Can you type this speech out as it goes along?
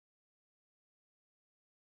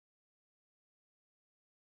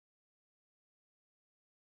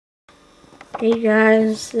Hey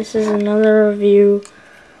guys, this is another review,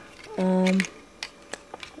 and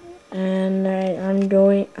I'm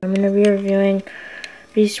gonna be reviewing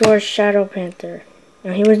Beast Wars Shadow Panther.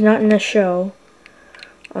 Now he was not in the show.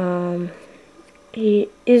 He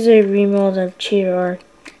is a remold of Cheetor.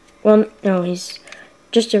 Well, no, he's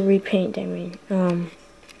just a repaint. I mean,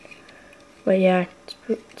 but yeah,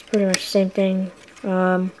 it's pretty much the same thing.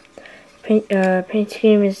 Paint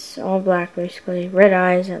scheme is all black basically. Red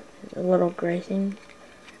eyes, a little gray thing.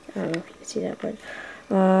 I don't know if you can see that, but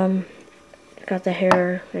got the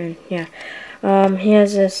hair, and yeah. He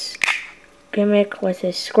has this gimmick with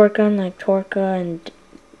his squirt gun like Torka, and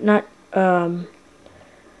not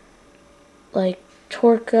like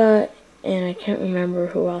Torka, and I can't remember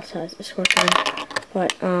who else has the squirt gun,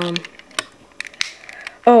 but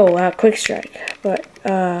Quick Strike. But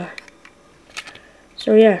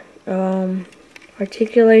so yeah,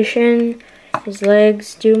 articulation, his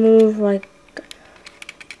legs do move like,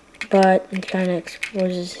 but it kind of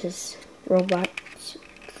exposes his robot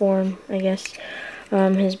form, I guess.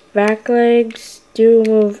 His back legs do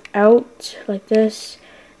move out like this.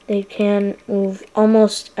 They can move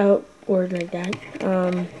almost outward like that.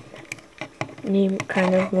 Knee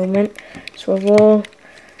kind of movement, swivel,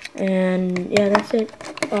 and yeah, that's it.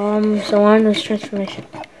 So on this transformation,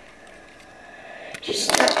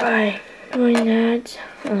 just start by doing that.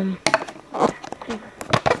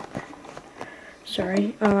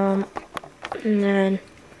 Sorry. And then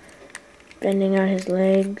bending out his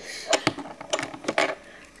legs.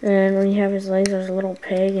 And when you have his legs, there's a little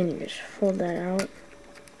peg, and you just fold that out.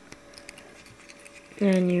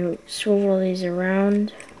 And you swivel these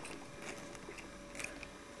around.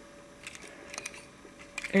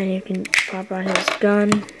 And you can pop out his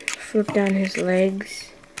gun, flip down his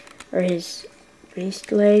legs, or his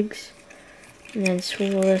beast legs, and then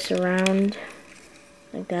swivel this around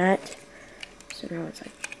like that. So now it's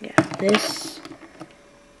like, yeah, this.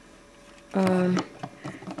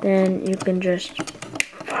 Then you can just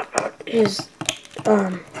pop out his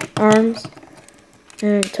arms,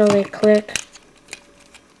 and until they click,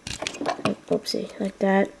 oopsie, like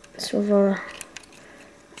that. Swivel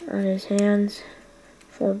on his hands,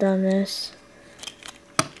 fold down this,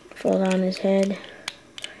 fold on his head,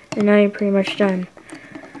 and now you're pretty much done.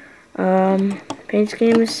 Paint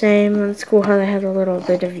scheme is the same. It's cool how they have a little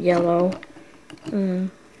bit of yellow to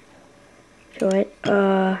it.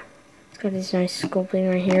 It's got this nice sculpting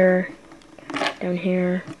right here, down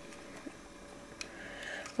here.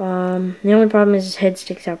 The only problem is his head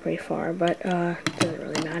sticks out pretty far, but it doesn't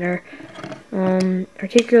really matter.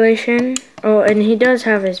 Articulation. Oh, and he does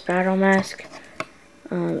have his battle mask.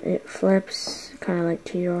 It flips, kind of like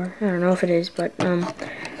Cheetor. I don't know if it is, but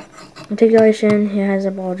articulation. He has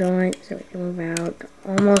a ball joint, so he can move out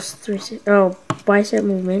almost 360. Oh, bicep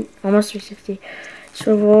movement, almost 360.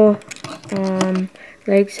 Swivel.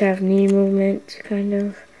 Legs have knee movement, kind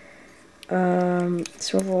of.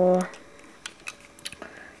 Swivel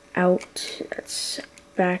out. That's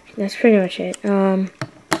back. That's pretty much it.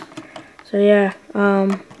 So yeah.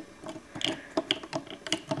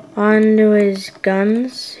 Onto his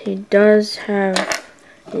guns. He does have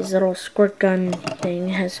his little squirt gun thing.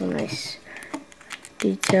 It has some nice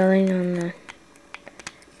detailing on the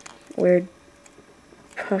weird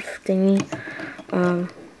puff thingy.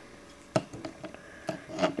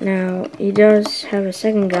 Now he does have a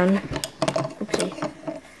second gun. Oopsie.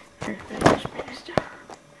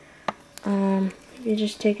 You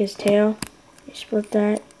just take his tail, you split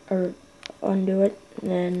that, or undo it,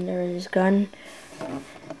 and then there is his gun.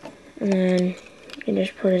 And then you can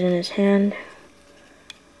just put it in his hand.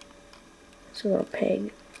 It's a little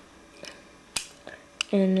peg.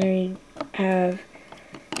 And there you have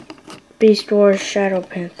Beast Wars Shadow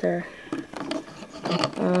Panther.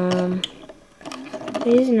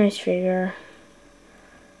 He's a nice figure.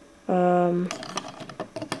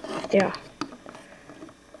 Yeah.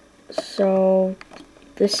 So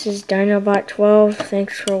this is Dinobot 12.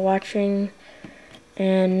 Thanks for watching.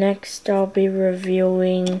 And next I'll be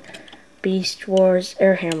reviewing Beast Wars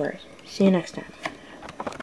Airhammer. See you next time.